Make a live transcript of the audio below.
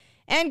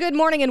And good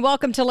morning and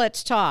welcome to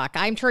Let's Talk.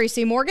 I'm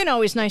Tracy Morgan.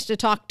 Always nice to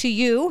talk to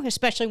you,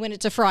 especially when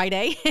it's a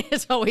Friday.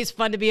 It's always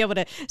fun to be able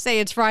to say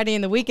it's Friday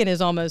and the weekend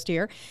is almost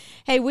here.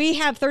 Hey, we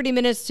have 30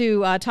 minutes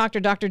to talk to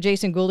Dr.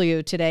 Jaison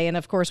Golojuh today. And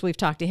of course, we've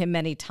talked to him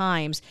many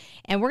times.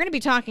 And we're going to be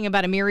talking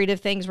about a myriad of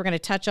things. We're going to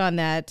touch on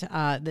that,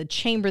 the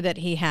chamber that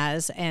he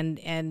has.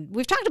 And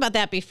we've talked about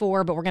that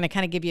before, but we're going to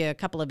kind of give you a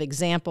couple of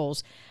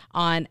examples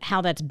on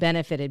how that's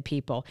benefited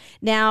people.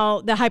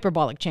 Now, the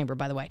hyperbolic chamber,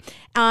 by the way.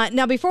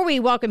 Now, before we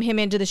welcome him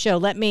into the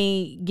show, let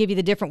me give you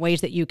the different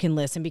ways that you can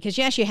listen, because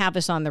yes, you have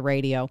us on the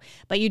radio,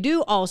 but you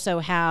do also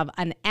have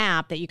an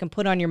app that you can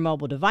put on your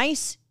mobile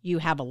device. You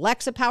have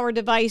Alexa powered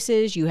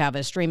devices. You have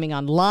us streaming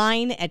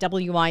online at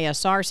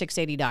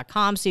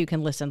WISR680.com so you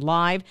can listen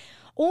live.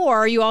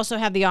 Or you also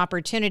have the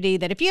opportunity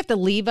that if you have to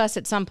leave us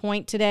at some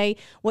point today,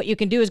 what you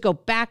can do is go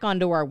back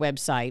onto our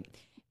website,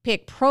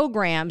 pick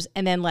programs,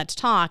 and then Let's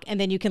Talk,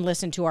 and then you can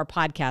listen to our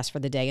podcast for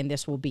the day, and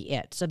this will be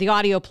it. So the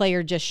audio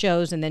player just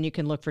shows, and then you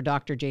can look for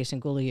Dr. Jaison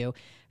Golojuh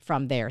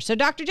from there. So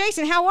Dr.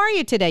 Jaison, how are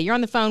you today? You're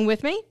on the phone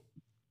with me?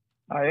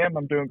 I am.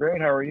 I'm doing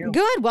great. How are you?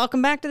 Good.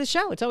 Welcome back to the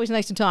show. It's always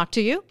nice to talk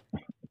to you.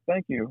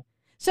 Thank you.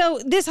 So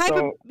this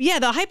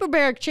the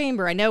hyperbaric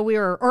chamber, I know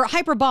or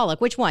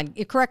hyperbolic, which one?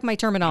 Correct my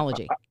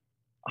terminology.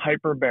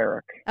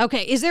 Hyperbaric.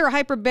 Okay. Is there a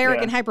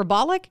hyperbaric and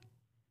hyperbolic?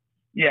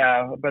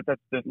 Yeah, but that's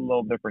just a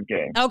little different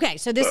game. Okay,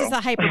 so this is the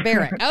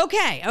hyperbaric.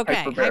 Okay,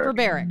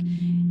 hyperbaric.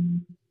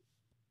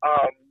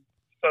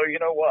 So you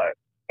know what?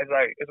 As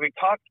we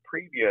talked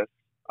previous,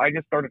 I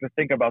just started to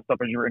think about stuff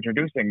as you were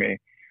introducing me.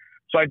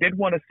 So I did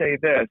want to say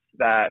this,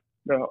 that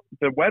the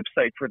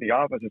website for the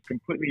office is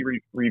completely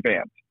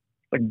revamped,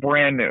 like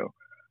brand new.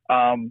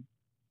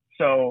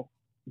 So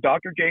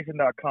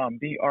drjaison.com,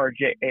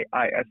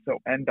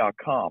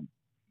 drjaison.com.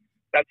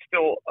 That's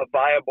still a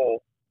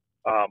viable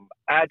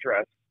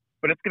address,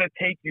 but it's going to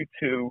take you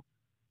to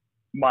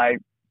my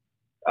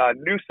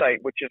new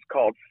site, which is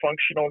called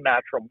Functional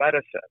Natural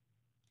Medicine.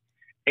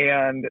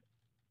 And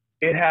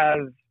it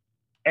has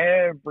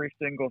every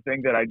single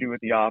thing that I do at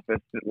the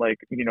office, that, like,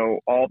 you know,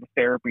 all the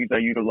therapies I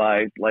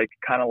utilize, like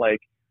kind of like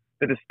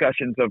the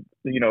discussions of,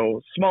 you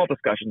know, small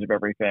discussions of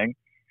everything,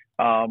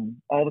 all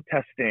the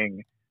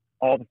testing,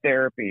 all the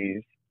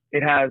therapies.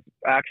 It has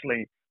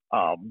actually,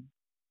 I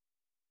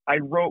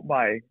wrote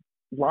my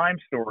Lyme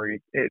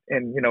story,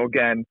 and, you know,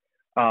 again,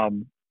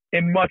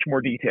 in much more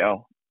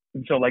detail.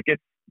 And so, like,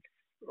 it's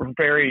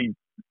very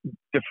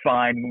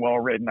defined and well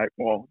written.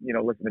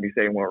 Listen to me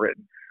saying well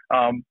written.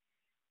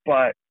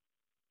 But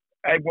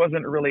I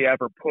wasn't really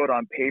ever put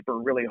on paper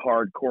really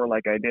hardcore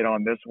like I did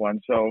on this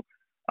one. So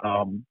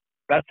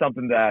that's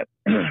something that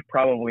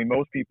probably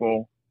most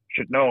people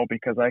should know,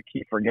 because I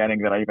keep forgetting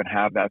that I even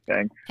have that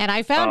thing. And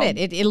I found it.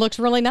 It looks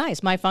really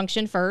nice. My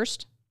function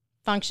first,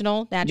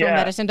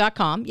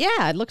 functionalnaturalmedicine.com.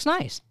 Yeah, it looks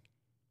nice.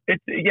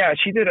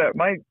 She did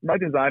my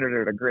designer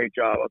did a great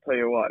job, I'll tell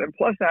you what. And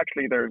plus,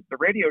 actually, there's the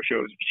radio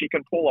shows. She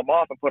can pull them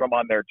off and put them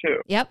on there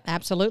too. Yep,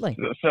 absolutely.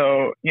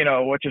 So, you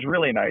know, which is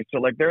really nice. So,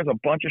 like, there's a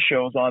bunch of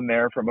shows on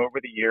there from over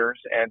the years.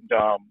 And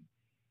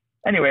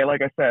anyway,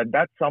 like I said,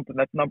 that's something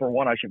that's number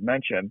one I should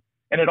mention.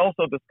 And it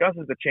also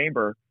discusses the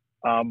chamber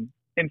in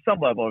some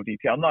level of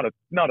detail, not a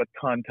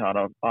ton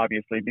of,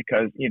 obviously,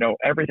 because, you know,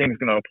 everything's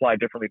going to apply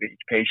differently to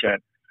each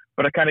patient.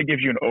 But it kind of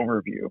gives you an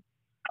overview.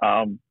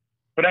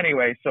 But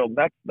anyway, so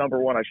that's number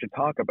one I should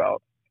talk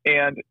about.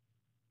 And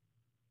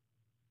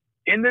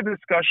in the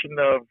discussion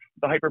of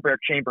the hyperbaric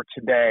chamber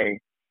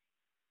today,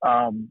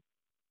 other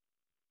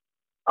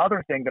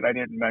thing that I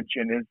didn't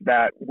mention is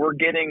that we're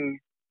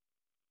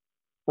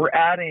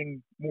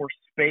adding more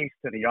space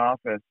to the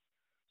office.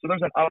 So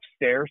there's an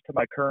upstairs to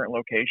my current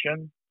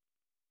location.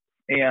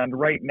 And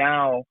right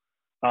now,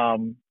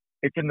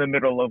 it's in the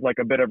middle of like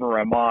a bit of a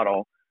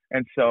remodel.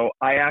 And so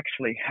I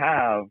actually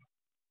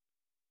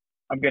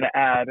I'm going to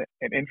add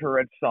an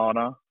infrared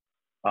sauna,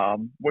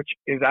 which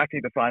is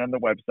actually defined on the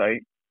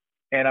website.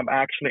 And I'm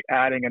actually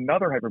adding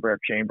another hyperbaric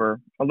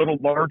chamber, a little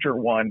larger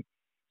one,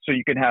 so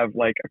you can have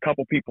like a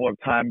couple people at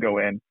a time go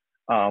in.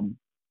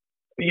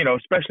 You know,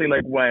 especially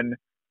like when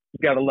you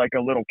got like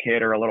a little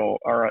kid or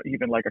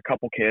even like a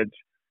couple kids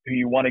who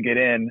you want to get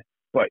in,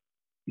 but,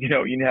 you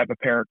know, you have a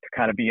parent to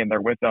kind of be in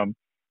there with them.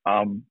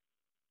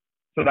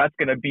 So that's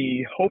going to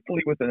be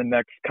hopefully within the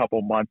next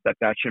couple months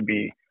that should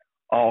be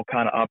all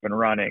kind of up and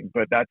running.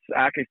 But that's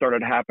actually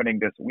started happening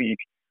this week,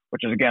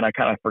 which is, again, I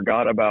kind of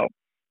forgot about,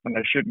 and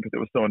I shouldn't because it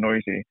was so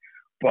noisy.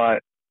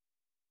 But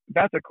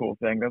that's a cool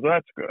thing. So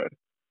that's good.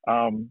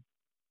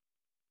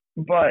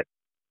 But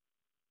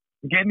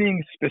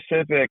getting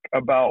specific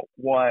about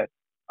what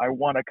I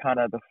want to kind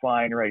of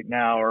define right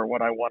now, or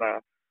what I want to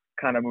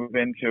kind of move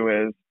into,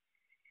 is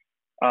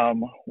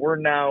we're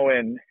now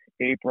in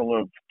April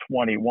of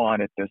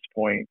 21 at this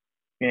point,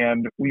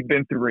 and we've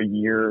been through a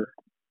year,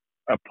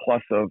 a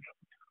plus of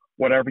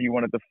whatever you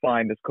want to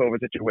define this COVID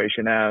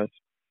situation as.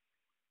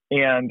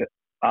 And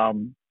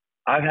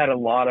I've had a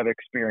lot of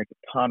experience, a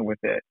ton with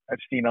it.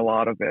 I've seen a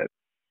lot of it.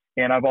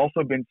 And I've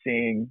also been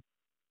seeing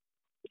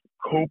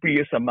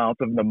copious amounts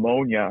of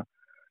pneumonia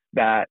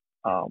that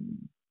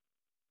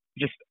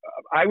just,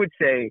 I would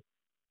say,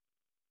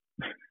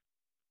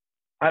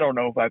 I don't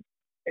know if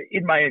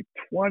in my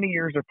 20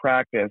 years of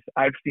practice,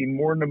 I've seen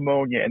more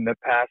pneumonia in the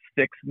past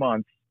 6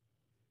 months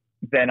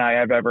than I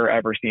have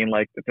ever seen,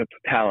 like the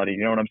totality.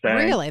 You know what I'm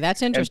saying? Really?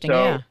 That's interesting.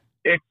 And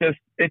so Yeah.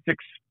 it's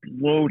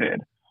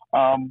exploded.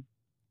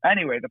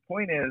 Anyway, the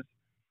point is,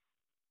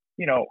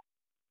 you know,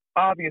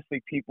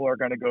 obviously people are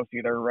going to go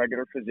see their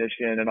regular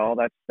physician and all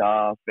that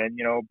stuff. And,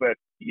 but,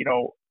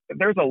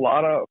 there's a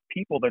lot of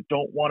people that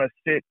don't want to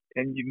sit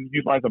and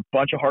utilize a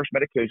bunch of harsh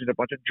medications, a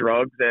bunch of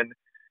drugs, and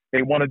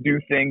they want to do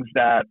things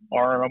that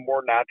are on a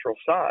more natural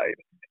side.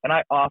 And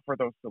I offer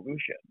those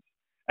solutions.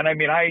 And I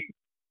mean,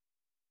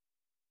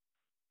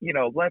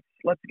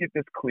 let's get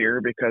this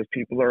clear, because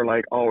people are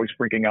like always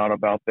freaking out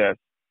about this.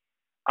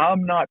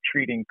 I'm not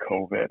treating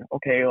COVID.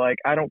 Okay. Like,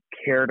 I don't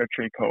care to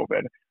treat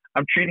COVID.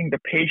 I'm treating the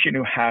patient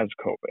who has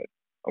COVID.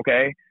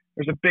 Okay.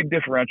 There's a big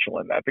differential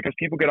in that, because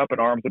people get up in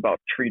arms about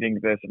treating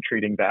this and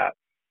treating that.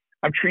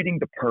 I'm treating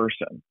the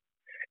person.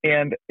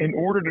 And in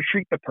order to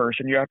treat the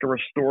person, you have to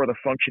restore the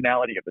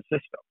functionality of the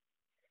system.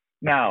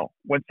 Now,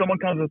 when someone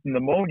comes with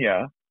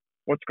pneumonia,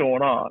 what's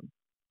going on?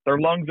 Their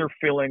lungs are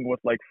filling with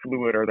like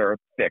fluid, or they're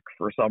thick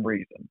for some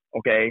reason,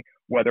 okay?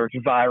 Whether it's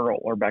viral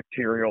or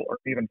bacterial or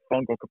even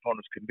fungal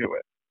components can do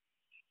it.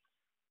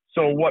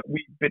 So what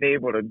we've been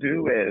able to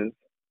do is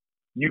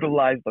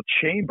utilize the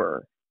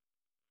chamber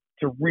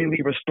to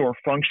really restore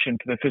function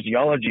to the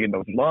physiology in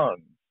those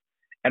lungs.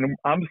 And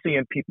I'm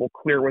seeing people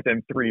clear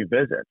within 3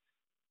 visits.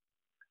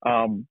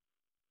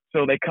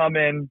 So they come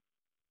in,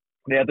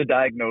 they have the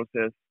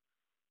diagnosis,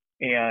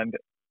 and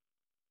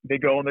they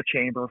go in the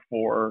chamber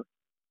for,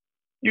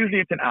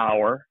 usually it's an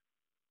hour.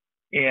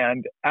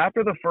 And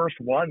after the first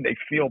one, they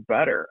feel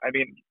better. I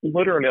mean,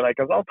 literally, like,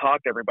 'cause I'll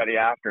talk to everybody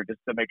after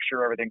just to make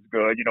sure everything's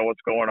good,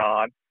 what's going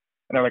on. And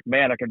they're like,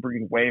 man, I can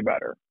breathe way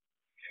better.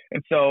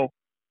 And so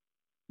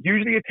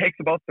usually it takes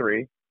about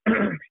 3,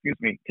 excuse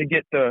me, to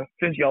get the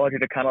physiology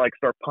to kind of like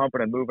start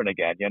pumping and moving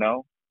again,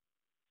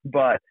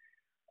 But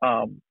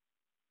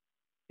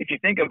if you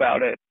think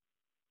about it,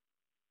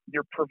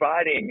 you're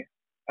providing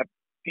a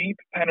deep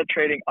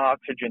penetrating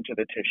oxygen to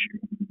the tissue.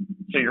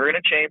 So you're in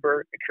a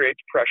chamber, it creates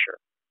pressure.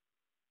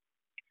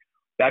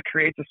 That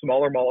creates a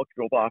smaller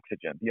molecule of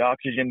oxygen. The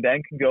oxygen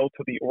then can go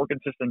to the organ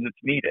systems it's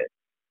needed.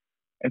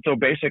 And so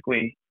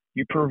basically,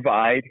 you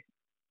provide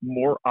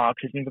more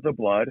oxygen to the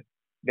blood,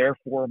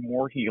 therefore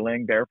more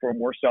healing, therefore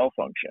more cell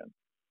function.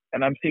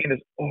 And I'm seeing this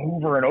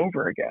over and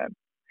over again.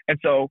 And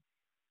so,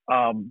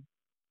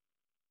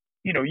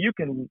 you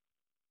can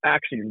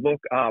actually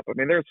look up. I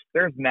mean,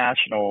 there's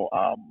national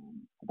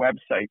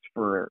websites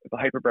for the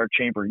hyperbaric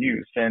chamber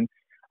use, and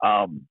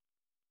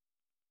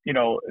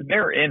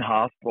they're in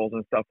hospitals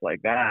and stuff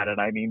like that. And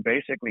I mean,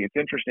 basically, it's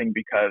interesting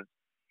because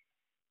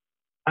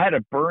I had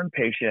a burn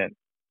patient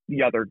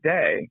the other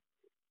day,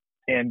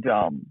 and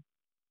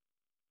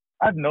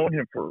I've known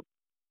him for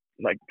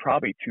like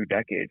probably 2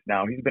 decades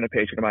now. He's been a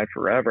patient of mine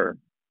forever.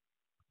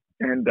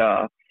 And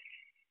I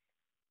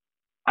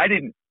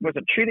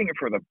wasn't treating him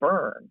for the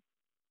burn,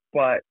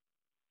 but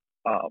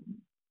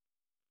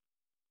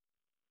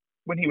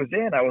when he was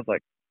in, I was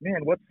like,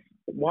 man,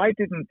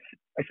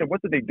 I said,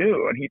 what did they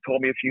do? And he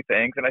told me a few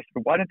things. And I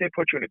said, why didn't they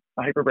put you in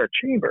a hyperbaric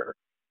chamber?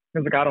 He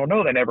was like, I don't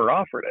know. They never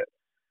offered it.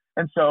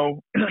 And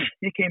so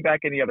he came back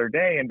in the other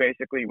day and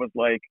basically was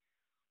like,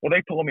 well,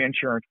 they told me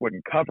insurance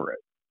wouldn't cover it.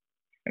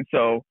 And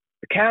so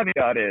the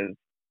caveat is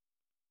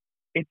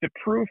it's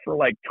approved for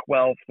like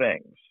 12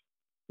 things,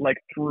 like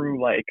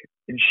through like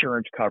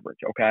insurance coverage.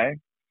 Okay.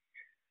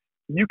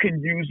 You can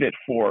use it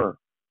for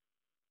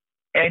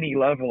any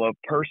level of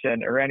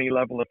person or any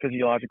level of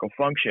physiological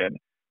function,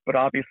 but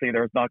obviously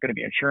there's not going to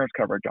be insurance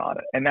coverage on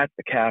it. And that's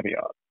the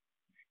caveat.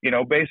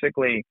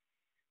 Basically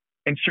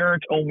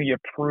insurance only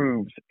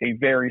approves a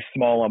very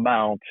small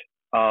amount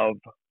of,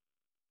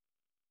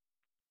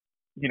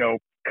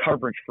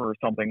 coverage for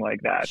something like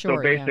that. Sure,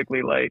 so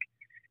basically like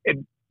it,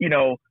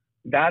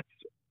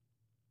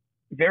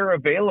 they're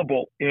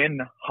available in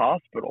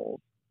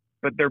hospitals,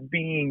 but they're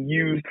being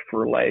used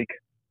for like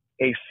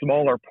a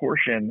smaller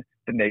portion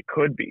than they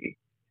could be.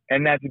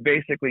 And that's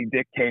basically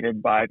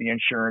dictated by the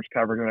insurance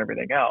coverage and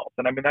everything else.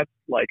 And I mean, that's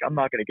like, I'm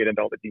not going to get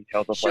into all the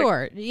details of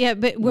sure. Yeah,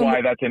 but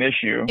why that's an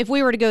issue. If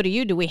we were to go to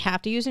you, do we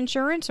have to use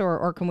insurance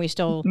or can we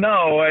still?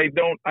 No, I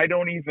don't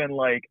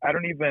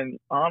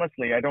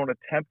honestly, I don't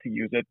attempt to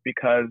use it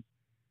because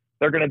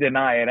they're going to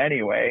deny it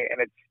anyway. And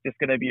it's just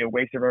going to be a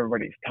waste of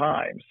everybody's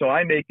time. So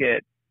I make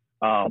it,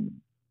 I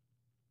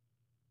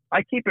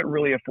keep it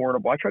really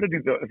affordable. I try to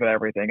do with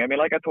everything. I mean,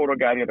 like I told a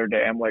guy the other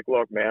day, I'm like,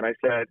 look, man, I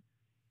said,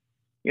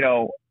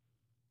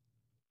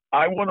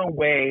 I want to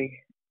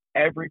weigh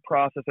every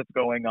process that's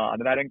going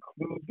on. And that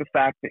includes the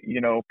fact that,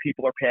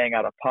 people are paying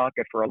out of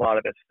pocket for a lot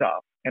of this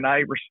stuff. And I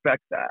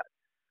respect that.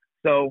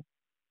 So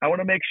I want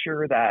to make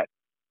sure that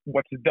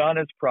what's done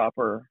is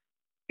proper.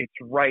 It's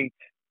right.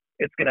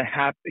 It's going to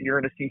happen.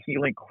 You're going to see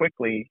healing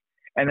quickly.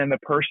 And then the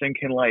person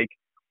can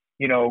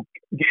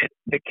get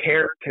the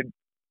care to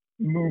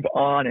move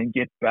on and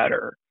get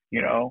better,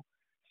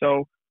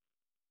 So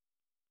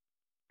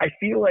I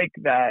feel like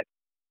that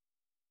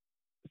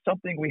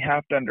something we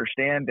have to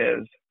understand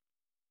is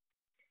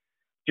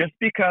just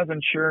because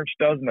insurance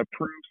doesn't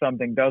approve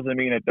something doesn't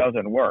mean it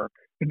doesn't work.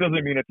 It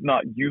doesn't mean it's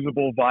not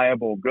usable,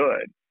 viable,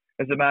 good.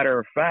 As a matter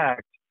of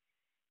fact,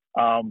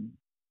 um,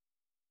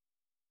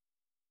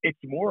 it's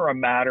more a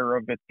matter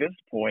of at this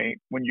point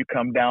when you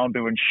come down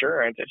to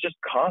insurance, it's just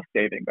cost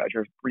saving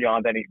measures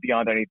beyond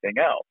anything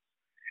else,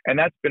 and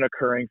that's been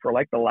occurring for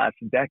like the last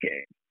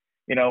decade.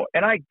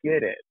 And I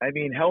get it. I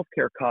mean,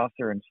 healthcare costs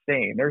are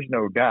insane. There's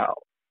no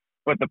doubt.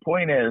 But the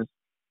point is,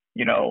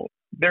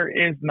 there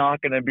is not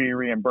going to be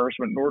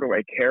reimbursement, nor do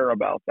I care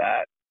about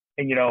that.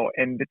 And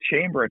the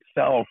chamber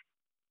itself,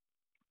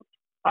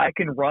 I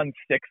can run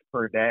 6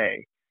 per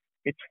day.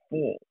 It's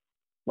full,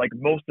 like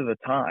most of the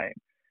time.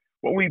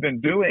 What we've been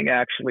doing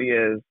actually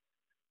is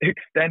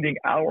extending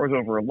hours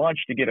over lunch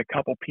to get a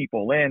couple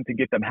people in to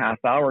get them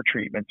half-hour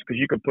treatments, because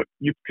you could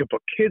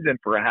put kids in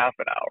for a half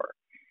an hour,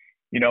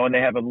 and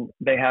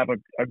they have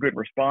a good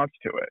response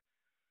to it.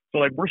 So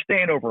like we're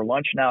staying over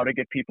lunch now to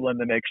get people in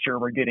to make sure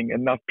we're getting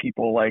enough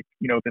people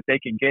that they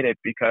can get it,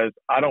 because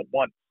I don't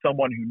want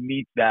someone who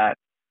needs that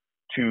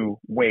to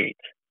wait,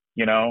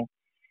 you know?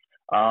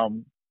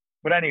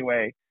 But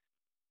anyway,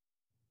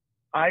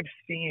 I've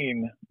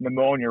seen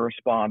pneumonia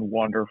respond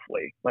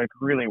wonderfully, like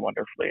really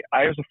wonderfully.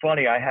 It was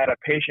funny. I had a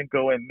patient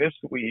go in this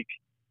week,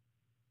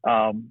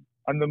 a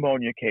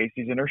pneumonia case.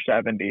 She's in her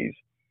 70s.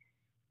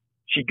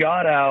 She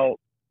got out.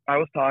 I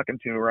was talking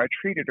to her. I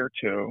treated her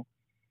too.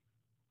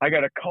 I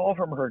got a call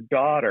from her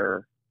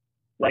daughter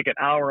like an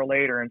hour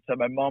later and said,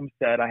 my mom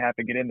said I have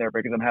to get in there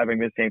because I'm having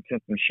the same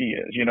symptoms she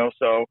is,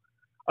 So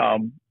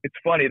it's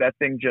funny, that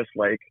thing just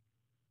like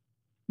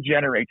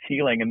generates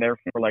healing, and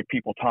therefore like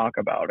people talk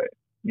about it,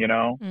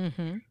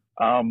 Mm-hmm.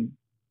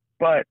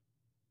 But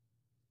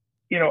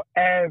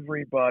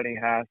everybody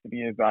has to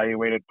be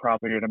evaluated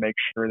properly to make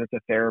sure that the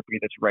therapy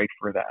that's right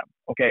for them.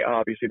 Okay,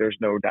 obviously there's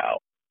no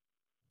doubt,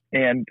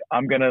 and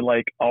I'm gonna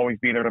like always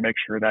be there to make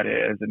sure that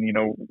is. And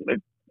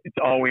it's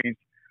always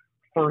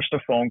first a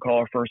phone call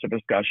or first a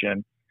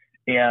discussion,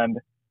 and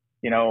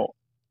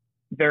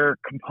there are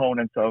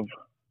components of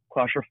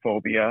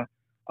claustrophobia.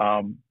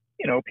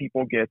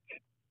 People get,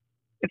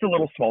 it's a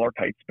little smaller,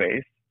 tight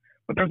space,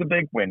 but there's a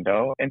big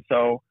window, and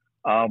so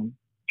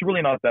it's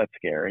really not that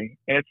scary.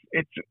 And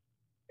it's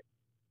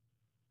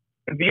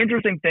the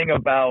interesting thing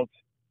about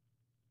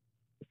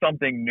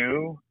something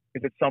new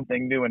is it's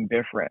something new and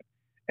different,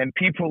 and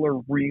people are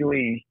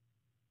really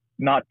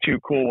not too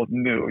cool with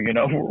new.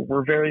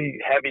 We're very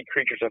heavy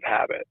creatures of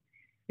habit,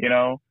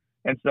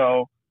 and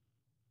so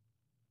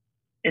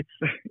it's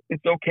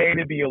okay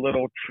to be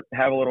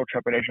have a little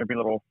trepidation or be a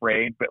little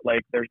afraid, but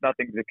like there's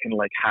nothing that can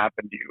like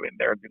happen to you in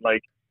there.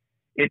 Like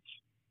it's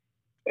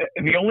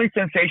the only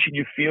sensation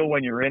you feel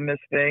when you're in this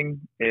thing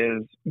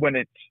is when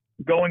it's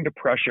going to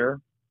pressure,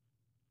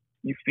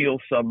 you feel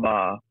some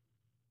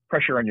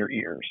pressure on your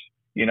ears,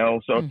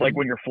 so it's like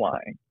when you're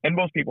flying, and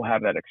most people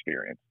have that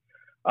experience.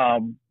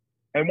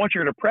 And once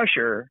you're at a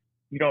pressure,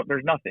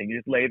 there's nothing. You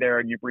just lay there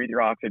and you breathe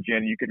your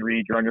oxygen. You can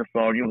read, you're on your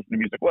phone, you listen to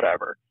music,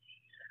 whatever.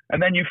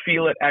 And then you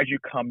feel it as you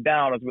come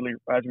down, as we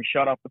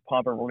shut off the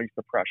pump and release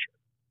the pressure.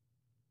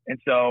 And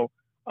so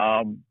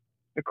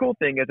the cool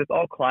thing is it's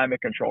all climate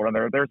controlled. And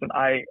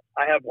I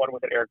have one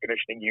with an air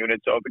conditioning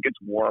unit, so if it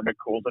gets warm, it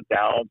cools it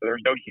down. So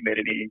there's no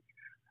humidity.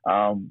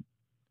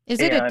 Is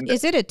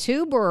it a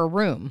tube or a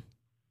room?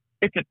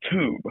 It's a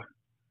tube.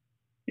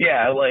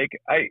 Yeah, like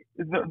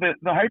the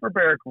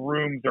hyperbaric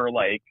rooms are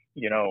like,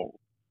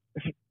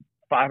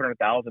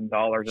 $500,000 in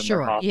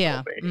their hospital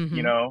base,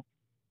 Mm-hmm.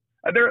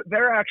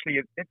 They're actually,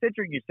 it's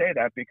interesting you say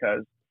that,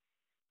 because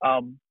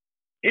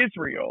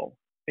Israel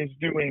is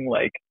doing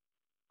like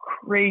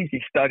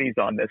crazy studies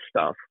on this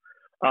stuff.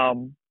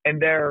 And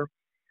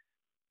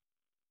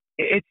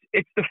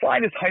it's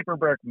defined as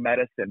hyperbaric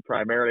medicine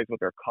primarily is what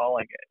they're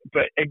calling it.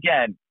 But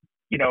again,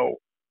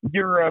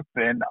 Europe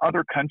and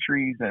other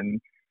countries,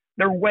 and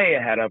they're way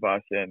ahead of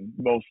us in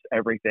most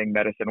everything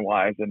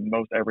medicine-wise and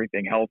most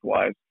everything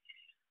health-wise.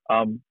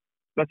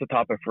 That's a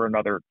topic for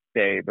another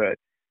day. But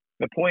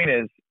the point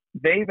is,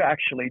 they've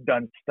actually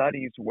done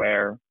studies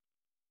where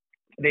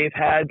they've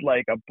had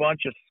like a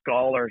bunch of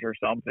scholars or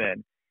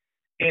something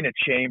in a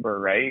chamber,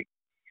 right?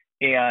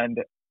 And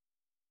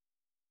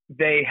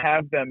they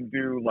have them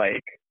do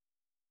like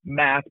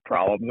math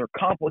problems or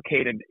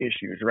complicated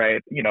issues,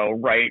 right?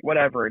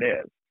 Whatever it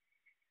is.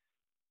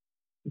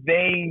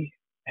 They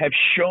have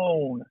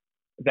shown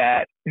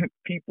that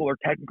people are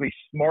technically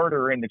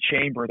smarter in the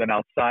chamber than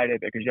outside of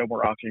it because you have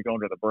more oxygen going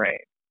to the brain.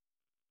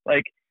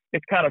 Like,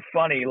 it's kind of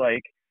funny,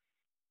 like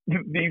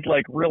these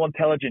like real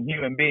intelligent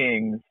human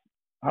beings,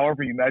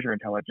 however you measure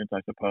intelligence,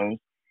 I suppose,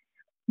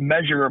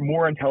 measure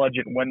more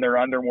intelligent when they're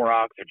under more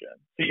oxygen.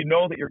 So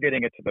that you're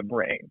getting it to the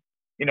brain.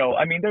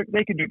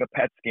 They can do the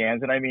PET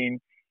scans, and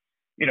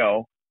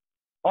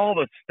all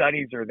the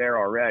studies are there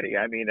already.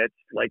 It's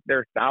like there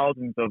are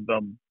thousands of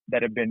them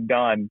that have been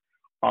done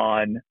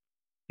on,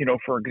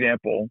 for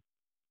example,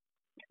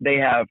 they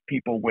have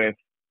people with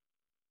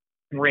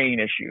brain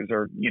issues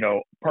or,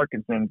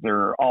 Parkinson's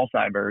or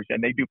Alzheimer's,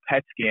 and they do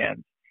PET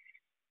scans.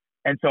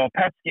 And so a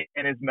PET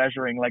scan is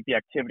measuring like the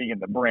activity in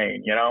the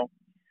brain,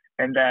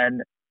 and then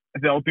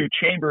they'll do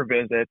chamber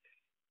visits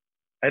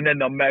and then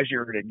they'll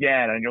measure it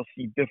again and you'll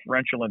see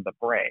differential in the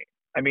brain.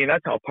 I mean,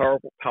 that's how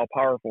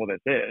powerful this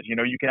is.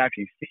 You can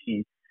actually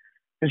see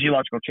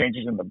physiological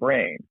changes in the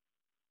brain.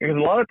 Because a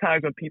lot of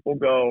times when people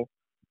go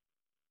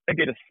and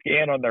get a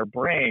scan on their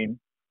brain,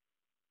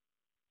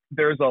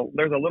 there's a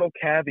little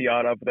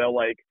caveat of they'll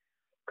like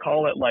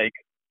call it like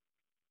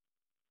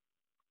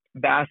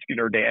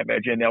vascular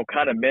damage, and they'll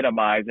kind of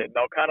minimize it and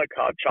they'll kind of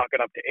chalk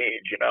it up to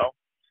age,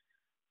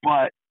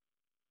 But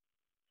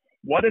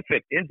what if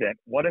it isn't?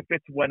 What if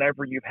it's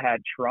whenever you've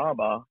had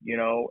trauma,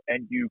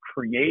 and you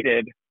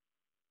created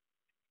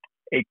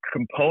a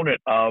component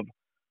of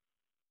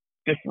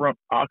different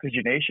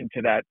oxygenation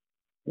to that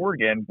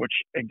organ, which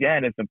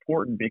again is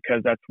important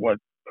because that's what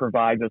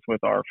provides us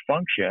with our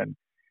function.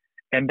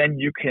 And then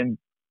you can,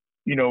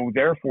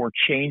 therefore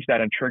change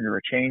that and trigger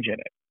a change in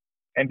it.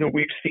 And so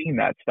we've seen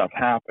that stuff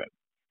happen.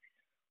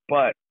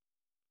 But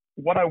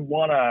what I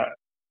want to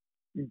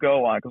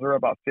go on, because we're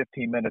about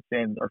 15 minutes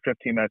in or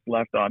 15 minutes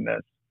left on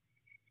this,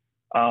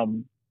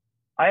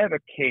 I have a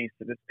case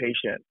of this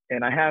patient,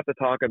 and I have to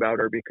talk about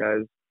her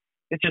because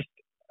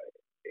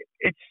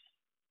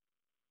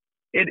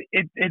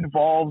it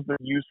involves the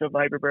use of the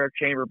hyperbaric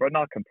chamber, but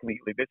not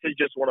completely. This is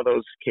just one of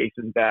those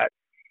cases that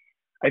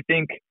I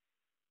think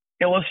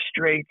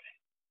illustrates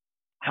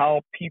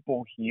how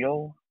people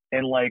heal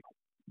and like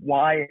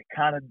why it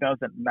kind of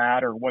doesn't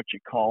matter what you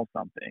call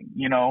something,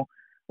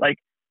 like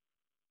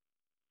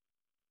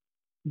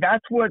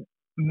that's what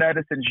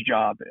medicine's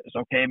job is.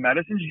 Okay.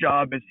 Medicine's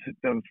job is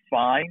to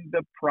find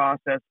the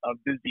process of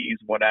disease,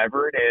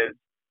 whatever it is,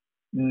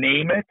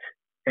 name it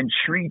and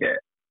treat it.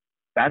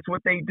 That's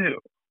what they do,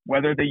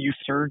 whether they use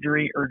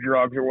surgery or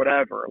drugs or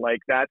whatever. Like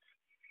that's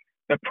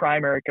the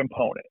primary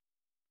component.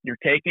 You're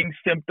taking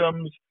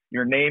symptoms,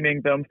 you're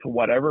naming them to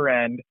whatever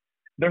end.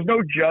 There's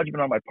no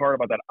judgment on my part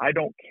about that. I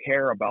don't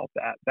care about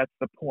that. That's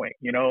the point.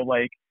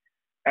 Like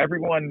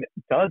everyone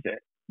does it.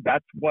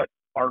 That's what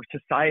our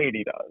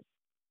society does.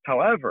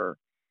 However,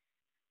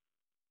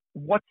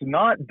 what's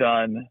not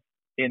done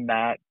in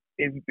that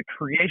is the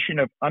creation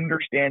of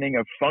understanding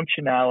of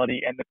functionality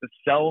and that the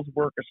cells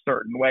work a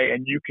certain way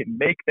and you can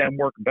make them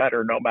work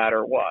better no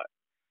matter what.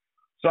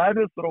 So I have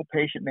this little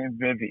patient named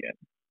Vivian,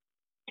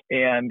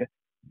 and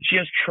she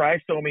has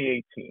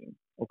trisomy 18.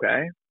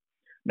 Okay.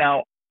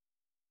 Now,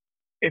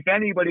 if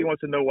anybody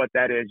wants to know what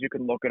that is, you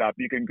can look it up.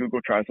 You can Google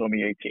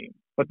trisomy 18.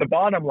 But the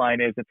bottom line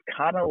is it's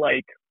kind of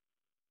like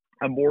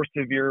a more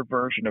severe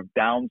version of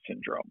Down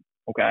syndrome.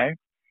 Okay.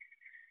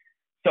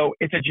 So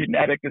it's a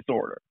genetic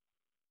disorder.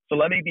 So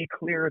let me be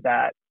clear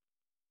that,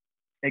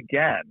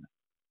 again,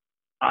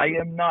 I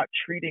am not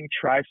treating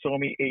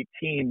trisomy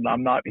 18.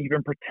 I'm not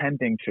even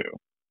pretending to.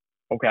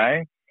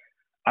 Okay.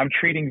 I'm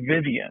treating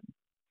Vivian.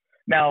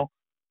 Now,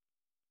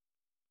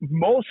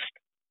 most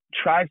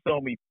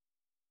trisomy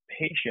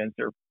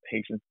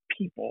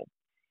people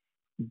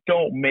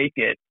don't make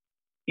it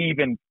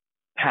even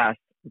past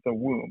the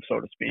womb, so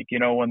to speak.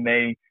 When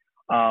they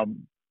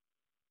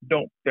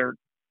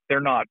they're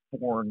not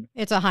born.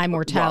 It's a high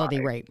mortality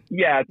rate.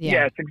 Yeah.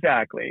 Yes,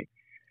 exactly.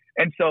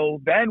 And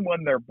so then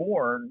when they're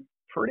born,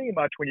 pretty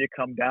much when you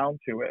come down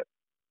to it,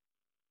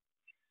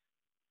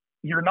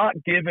 you're not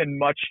given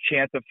much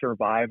chance of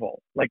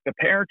survival. Like the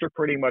parents are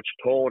pretty much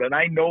told, and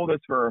I know this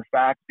for a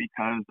fact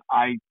because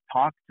I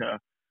talked to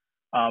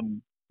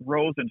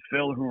Rose and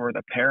Phil, who are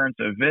the parents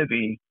of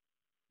Vivi,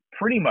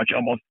 pretty much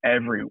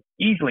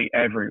easily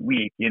every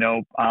week.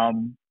 I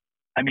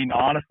mean,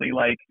 honestly,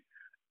 like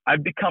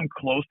I've become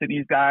close to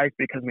these guys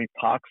because we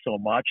talk so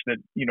much that,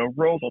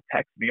 Rose will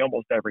text me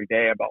almost every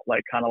day about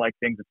like kind of like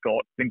things that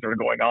are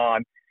going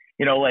on,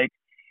 like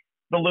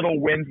the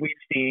little wins we've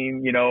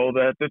seen,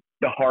 the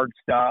hard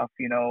stuff,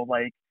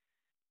 like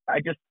I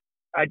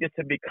just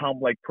have become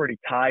like pretty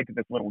tied to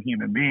this little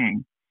human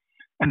being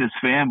and this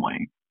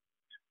family.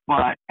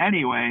 But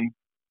anyway,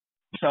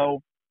 so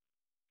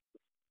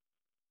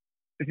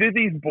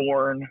Vivi's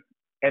born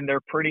and they're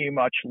pretty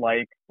much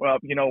like, well,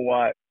 you know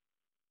what?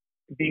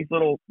 These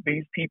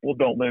people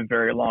don't live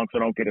very long, so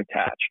don't get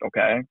attached.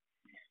 Okay.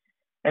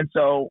 And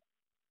so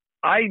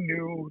I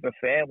knew the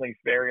family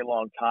very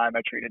long time.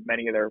 I treated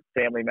many of their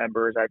family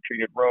members. I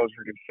treated Rose,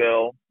 treated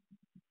Phil.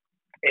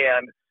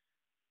 And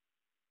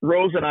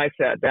Rose and I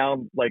sat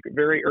down like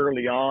very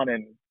early on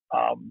in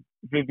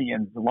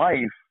Vivian's life,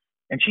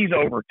 and she's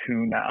over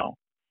 2 now.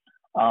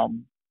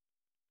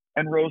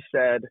 And Rose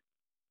said,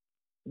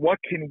 what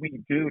can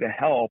we do to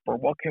help, or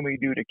what can we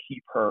do to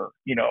keep her,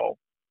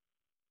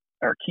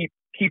 or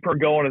keep her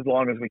going as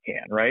long as we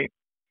can, right?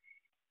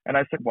 And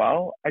I said,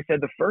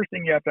 the first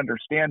thing you have to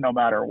understand no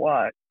matter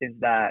what is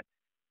that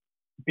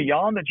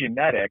beyond the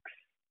genetics,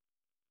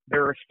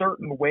 there are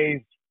certain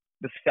ways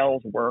the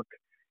cells work.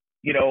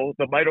 The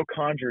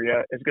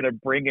mitochondria is going to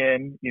bring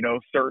in,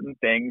 certain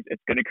things.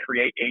 It's going to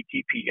create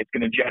ATP. It's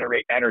going to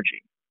generate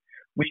energy.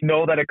 We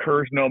know that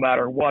occurs no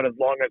matter what, as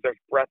long as there's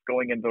breath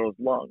going into those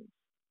lungs.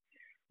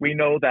 We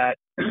know that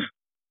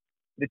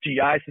the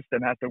GI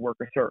system has to work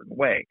a certain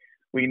way.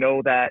 We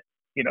know that,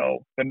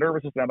 the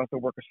nervous system has to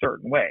work a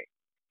certain way.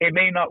 It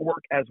may not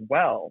work as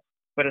well,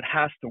 but it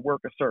has to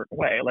work a certain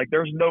way. Like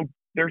there's no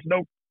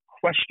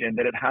question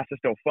that it has to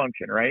still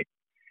function, right?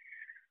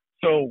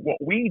 So what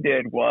we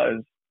did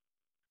was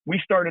we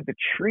started to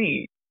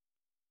treat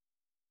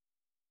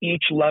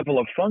each level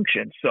of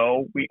function.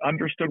 So we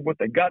understood what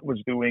the gut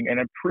was doing and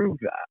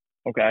improved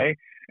that. Okay.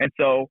 And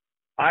so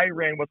I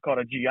ran what's called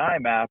a GI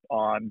map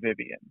on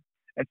Vivian.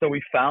 And so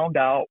we found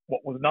out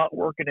what was not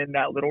working in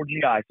that little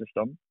GI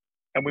system,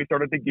 and we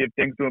started to give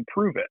things to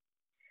improve it.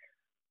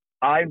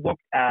 I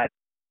looked at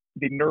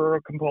the neural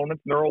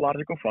components,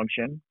 neurological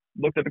function,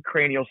 looked at the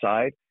cranial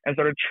side, and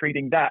started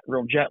treating that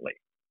real gently.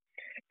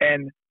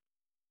 And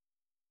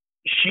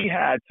she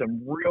had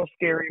some real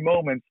scary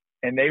moments,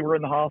 and they were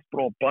in the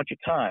hospital a bunch of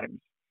times,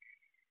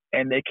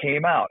 and they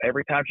came out.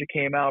 Every time she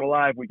came out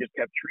alive, we just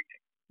kept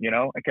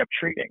treating, and kept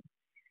treating.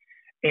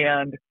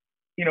 And,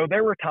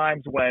 there were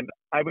times when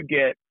I would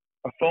get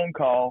a phone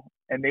call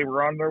and they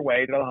were on their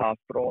way to the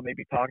hospital and they'd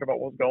be talking about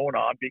what's going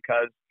on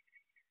because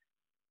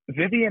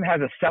Vivian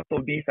has a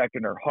septal defect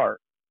in her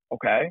heart,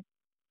 okay?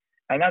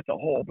 And that's a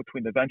hole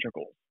between the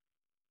ventricles.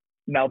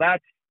 Now,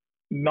 that's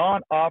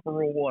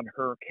non-operable in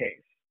her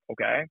case,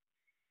 okay?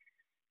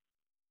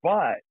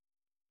 But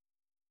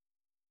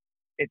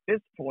at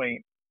this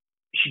point,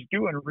 she's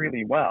doing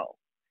really well.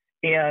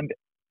 And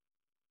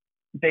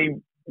they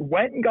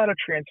went and got a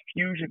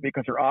transfusion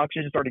because her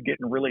oxygen started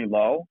getting really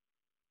low.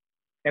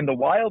 And the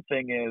wild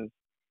thing is,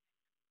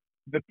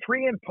 the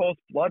pre and post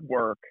blood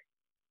work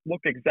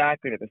looked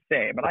exactly the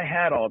same. And I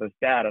had all this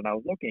data and I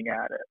was looking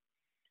at it.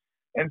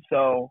 And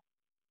so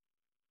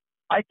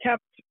I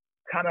kept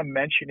kind of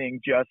mentioning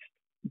just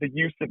the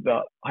use of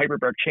the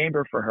hyperbaric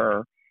chamber for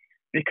her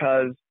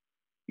because,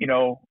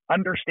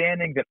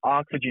 understanding that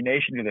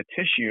oxygenation to the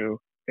tissue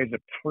is a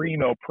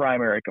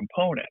primary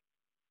component.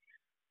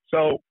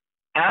 So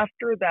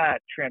after that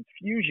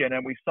transfusion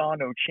and we saw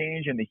no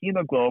change in the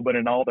hemoglobin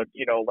and all the,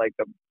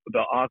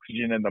 the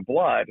oxygen in the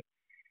blood,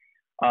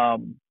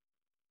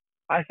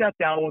 I sat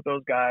down with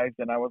those guys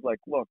and I was like,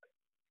 look,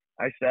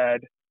 I said,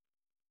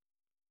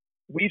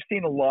 we've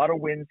seen a lot of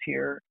wins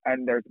here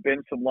and there's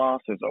been some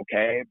losses,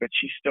 okay? But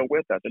she's still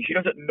with us and she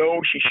doesn't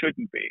know she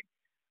shouldn't be.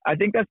 I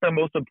think that's the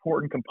most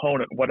important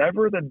component.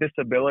 Whatever the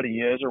disability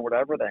is or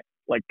whatever the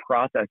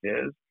process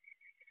is,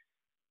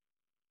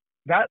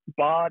 that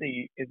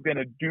body is going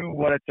to do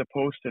what it's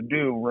supposed to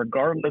do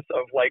regardless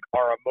of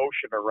our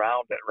emotion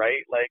around it,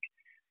 right?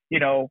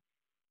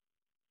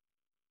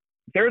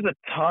 There's a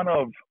ton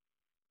of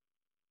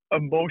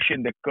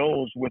emotion that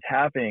goes with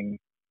having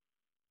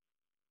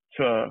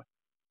to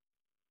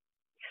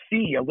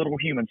see a little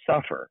human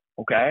suffer,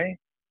 okay?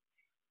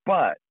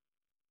 But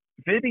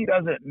Vivi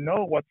doesn't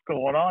know what's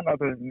going on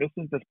other than this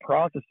is this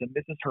process and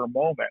this is her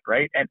moment,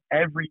 right? And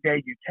every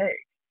day you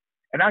take.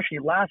 And actually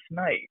last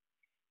night,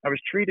 I was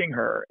treating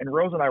her and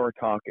Rose and I were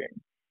talking,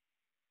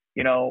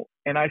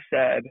 and I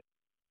said,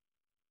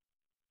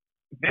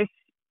 this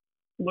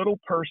little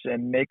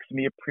person makes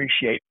me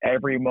appreciate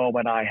every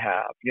moment I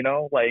have,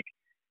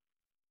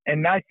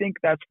 and I think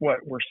that's what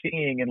we're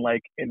seeing in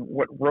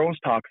what Rose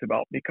talks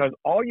about, because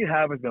all you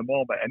have is a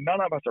moment and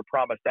none of us are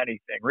promised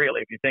anything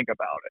really, if you think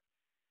about it.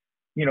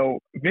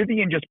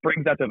 Vivian just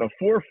brings that to the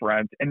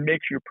forefront and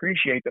makes you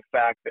appreciate the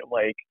fact that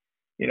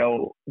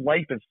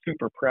life is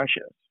super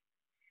precious.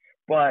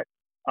 But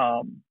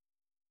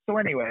so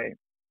anyway,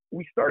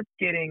 we start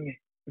getting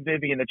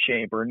Vivi in the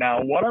chamber.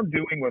 Now, what I'm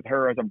doing with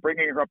her is I'm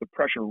bringing her up the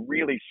pressure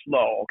really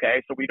slow,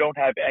 okay? So we don't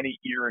have any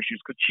ear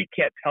issues because she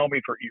can't tell me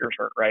if her ears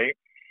hurt, right?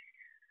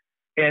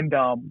 And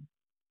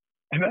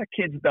that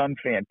kid's done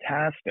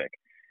fantastic.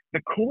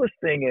 The coolest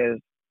thing is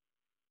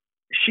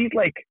she's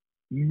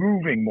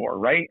moving more,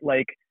 right?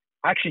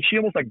 Actually, she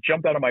almost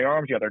jumped out of my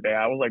arms the other day.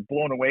 I was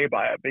blown away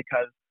by it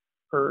because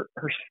her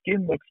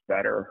skin looks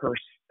better,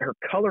 her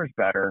color's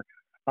better.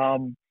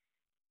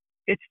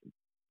 It's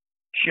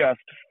just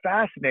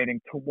fascinating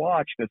to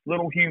watch this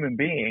little human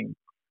being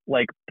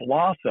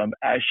blossom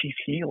as she's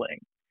healing.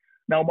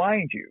 Now,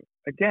 mind you,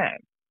 again,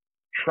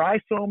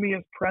 trisomy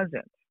is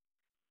present.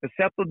 The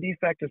septal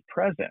defect is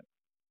present,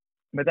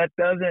 but that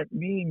doesn't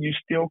mean you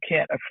still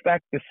can't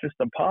affect the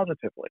system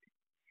positively.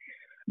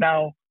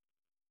 Now,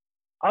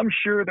 I'm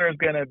sure there's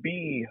going to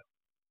be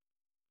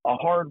a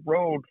hard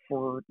road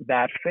for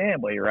that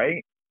family,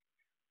 right?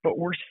 But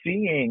we're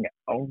seeing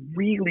a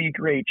really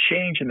great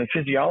change in the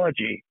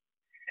physiology,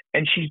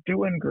 and she's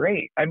doing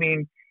great. I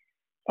mean,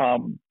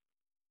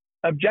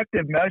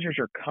 objective measures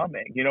are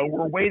coming.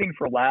 We're waiting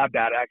for lab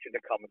data actually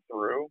to come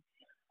through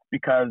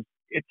because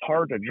it's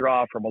hard to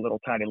draw from a little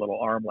tiny little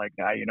arm like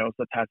that, so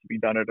it has to be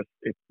done at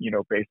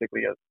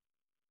basically a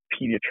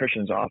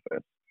pediatrician's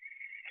office.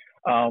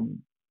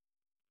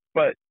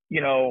 But,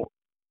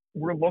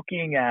 we're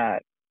looking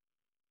at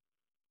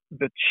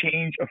the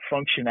change of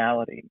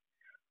functionality.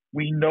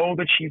 We know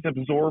that she's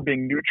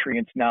absorbing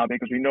nutrients now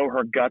because we know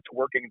her gut's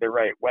working the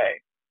right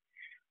way.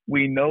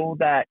 We know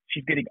that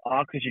she's getting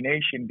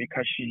oxygenation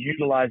because she's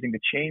utilizing the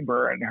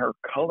chamber and her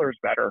color's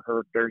better.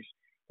 There's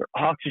her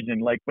oxygen.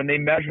 Like when they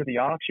measure the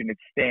oxygen, it's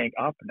staying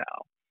up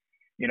now,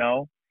 you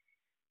know?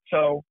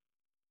 So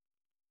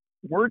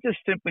we're just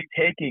simply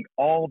taking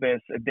all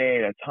this a day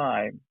at a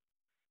time.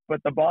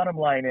 But the bottom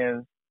line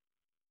is,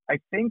 I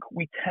think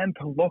we tend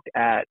to look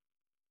at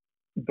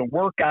the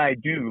work I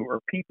do,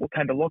 or people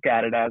tend to look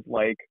at it as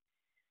like,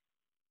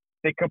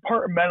 they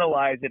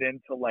compartmentalize it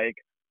into like,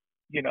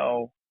 you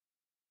know,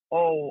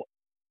 oh,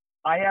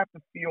 I have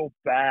to feel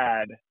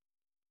bad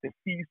to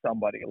see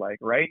somebody, like,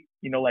 right?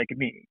 You know, like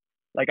me.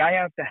 Like I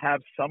have to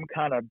have some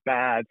kind of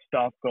bad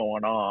stuff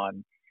going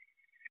on.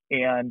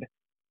 And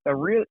the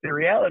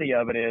reality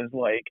of it is,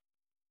 like,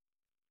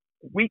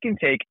 we can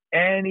take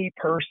any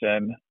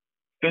person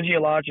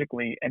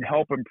physiologically and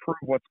help improve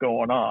what's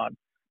going on,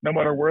 no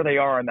matter where they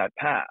are on that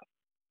path,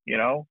 you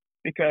know?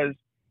 Because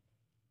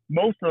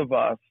most of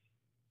us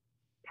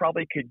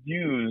probably could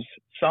use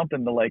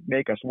something to like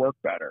make us work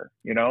better,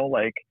 you know,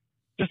 like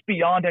just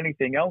beyond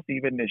anything else.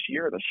 Even this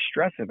year, the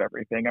stress of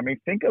everything. I mean,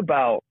 think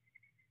about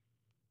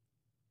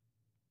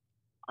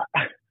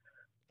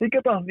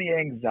the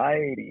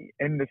anxiety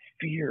and the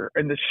fear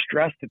and the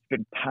stress that's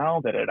been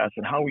pounded at us,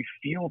 and how we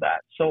feel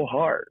that so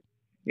hard,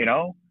 you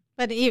know?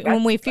 But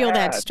when we feel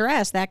that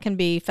stress, that can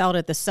be felt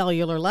at the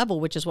cellular level,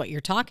 which is what you're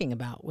talking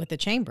about with the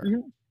chamber.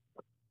 Mm-hmm.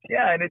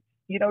 Yeah. And it's,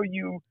 you know,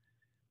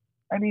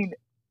 I mean,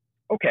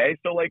 okay,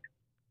 so like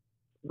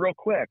real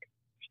quick,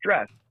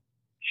 stress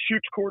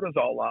shoots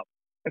cortisol up,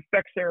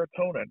 affects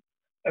serotonin,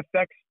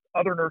 affects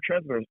other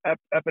neurotransmitters,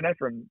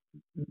 epinephrine,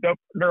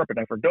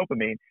 norepinephrine,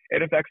 dopamine.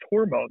 It affects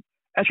hormones,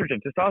 estrogen,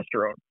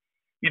 testosterone.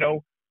 You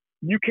know,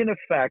 you can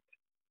affect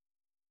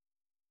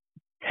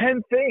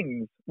 10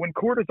 things when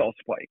cortisol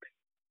spikes.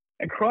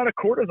 And chronic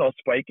cortisol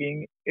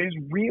spiking is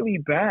really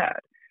bad.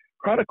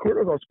 Chronic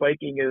cortisol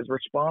spiking is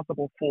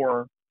responsible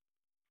for,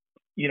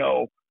 you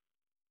know,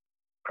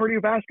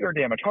 cardiovascular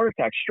damage, heart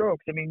attacks,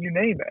 strokes. I mean, you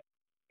name it.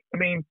 I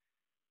mean,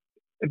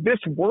 this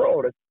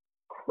world is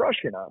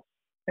crushing us.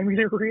 I mean,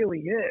 it really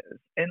is.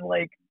 And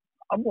like,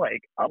 I'm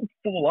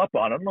full up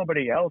on it.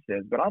 Nobody else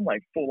is, but I'm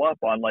like full up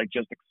on like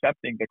just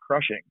accepting the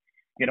crushing,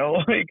 you know,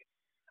 like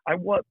I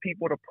want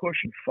people to push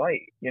and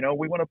fight, you know,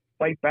 we want to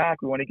fight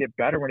back. We want to get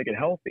better. We want to get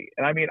healthy.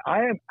 And I mean,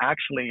 I am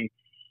actually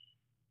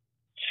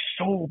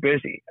so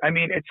busy. I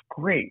mean, it's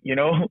great, you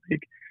know,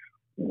 like,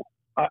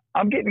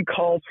 I'm getting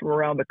calls from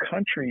around the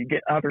country,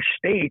 get other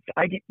states.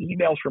 I get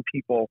emails from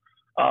people.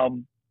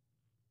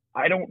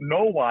 I don't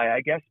know why.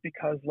 I guess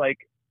because like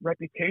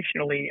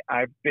reputationally,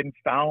 I've been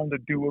found to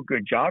do a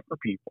good job for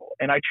people,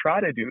 and I try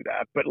to do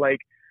that. But like,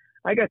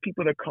 I got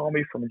people that call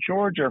me from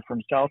Georgia,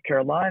 from South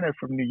Carolina,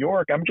 from New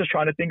York. I'm just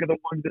trying to think of the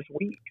ones this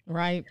week.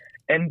 Right.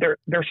 And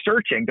they're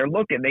searching, they're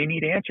looking, they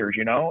need answers,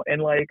 you know. And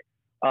like,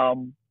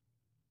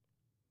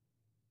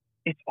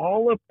 it's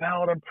all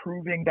about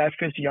improving that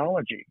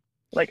physiology.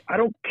 Like, I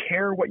don't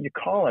care what you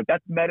call it.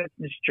 That's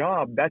medicine's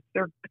job.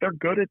 They're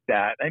good at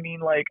that. I mean,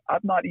 like, I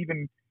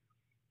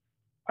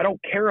don't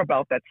care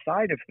about that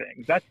side of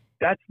things.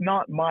 That's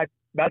not my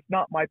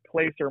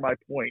place or my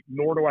point,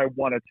 nor do I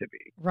want it to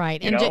be.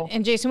 Right.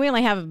 And Jaison, we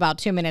only have about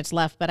 2 minutes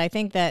left, but I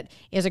think that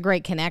is a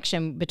great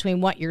connection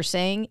between what you're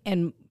saying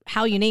and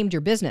how you named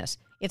your business.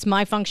 It's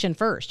my function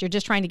first. You're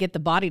just trying to get the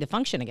body to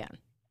function again.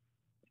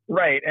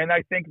 Right. And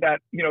I think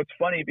that, you know, it's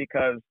funny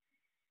because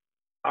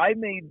I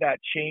made that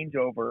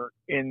changeover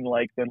in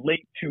like the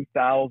late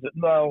 2000s,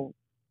 no,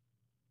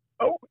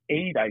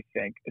 08, I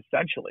think,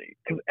 essentially.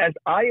 Because as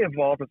I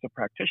evolved as a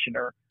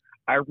practitioner,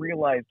 I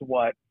realized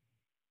where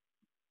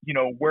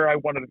I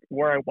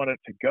wanted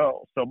to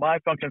go. So my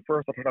function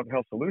first, alternative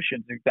health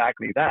solutions, is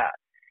exactly that.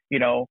 You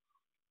know,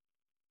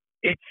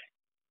 it's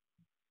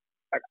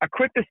a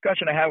quick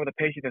discussion I had with a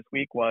patient this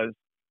week was,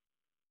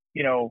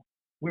 you know,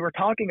 we were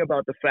talking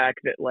about the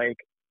fact that like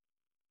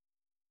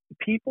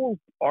people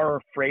are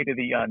afraid of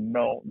the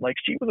unknown. Like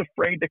she was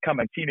afraid to come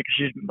and see me because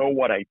she didn't know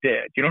what I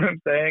did. You know what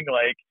I'm saying?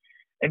 Like,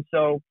 and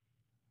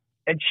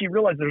she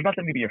realized there's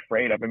nothing to be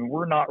afraid of. I mean,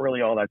 we're not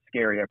really all that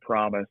scary, I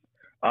promise.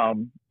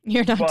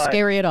 You're not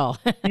scary at all.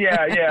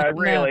 yeah,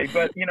 really. No.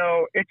 But, you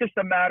know, it's just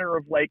a matter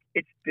of like,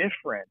 it's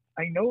different.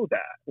 I know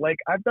that. Like,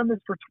 I've done this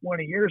for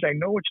 20 years. I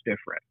know it's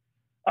different.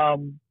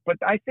 But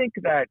I think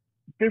that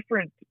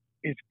different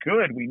is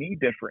good. We need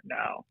different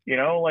now. You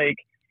know, like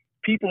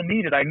people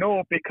need it. I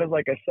know because,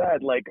 like I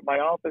said, like my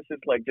office is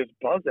like just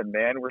buzzing,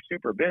 man. We're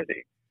super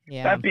busy.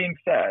 Yeah. That being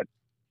said,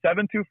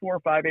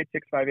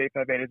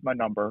 724-586-5858 is my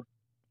number.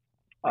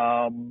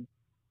 Website,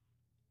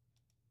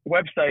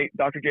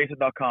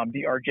 drjaison.com,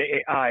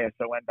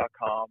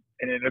 drjaison.com.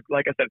 And it,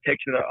 like I said, it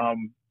takes you to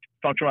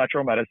functional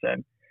natural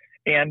medicine.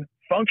 And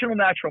functional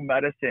natural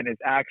medicine is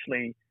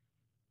actually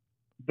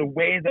the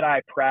way that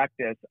I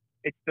practice.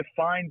 It's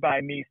defined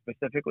by me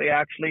specifically,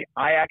 actually.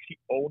 I actually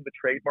own the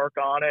trademark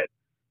on it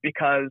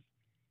because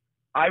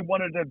I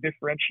wanted to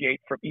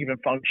differentiate from even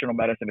functional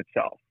medicine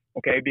itself,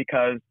 okay?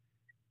 Because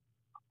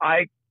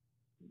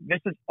this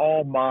is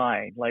all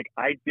mine. Like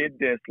I did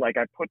this, like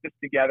I put this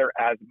together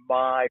as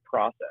my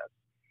process.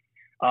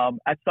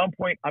 At some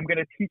point, I'm going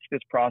to teach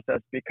this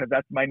process because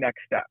that's my next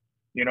step.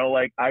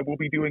 Like I will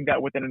be doing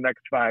that within the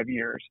next 5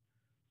 years.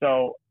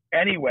 So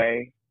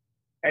anyway,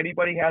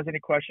 anybody has any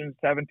questions,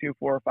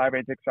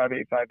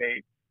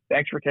 724-586-5858.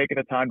 Thanks for taking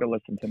the time to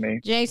listen to me.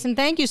 Jaison,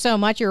 thank you so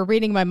much. You're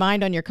reading my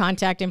mind on your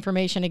contact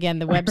information. Again,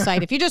 the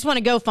website. If you just want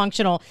to go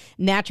functional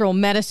natural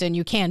medicine,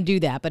 you can do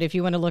that. But if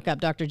you want to look up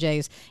Dr.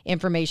 J's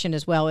information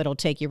as well, it'll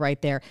take you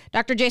right there.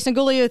 Dr. Jaison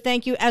Golojuh,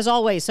 thank you as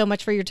always so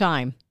much for your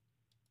time.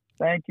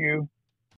 Thank you.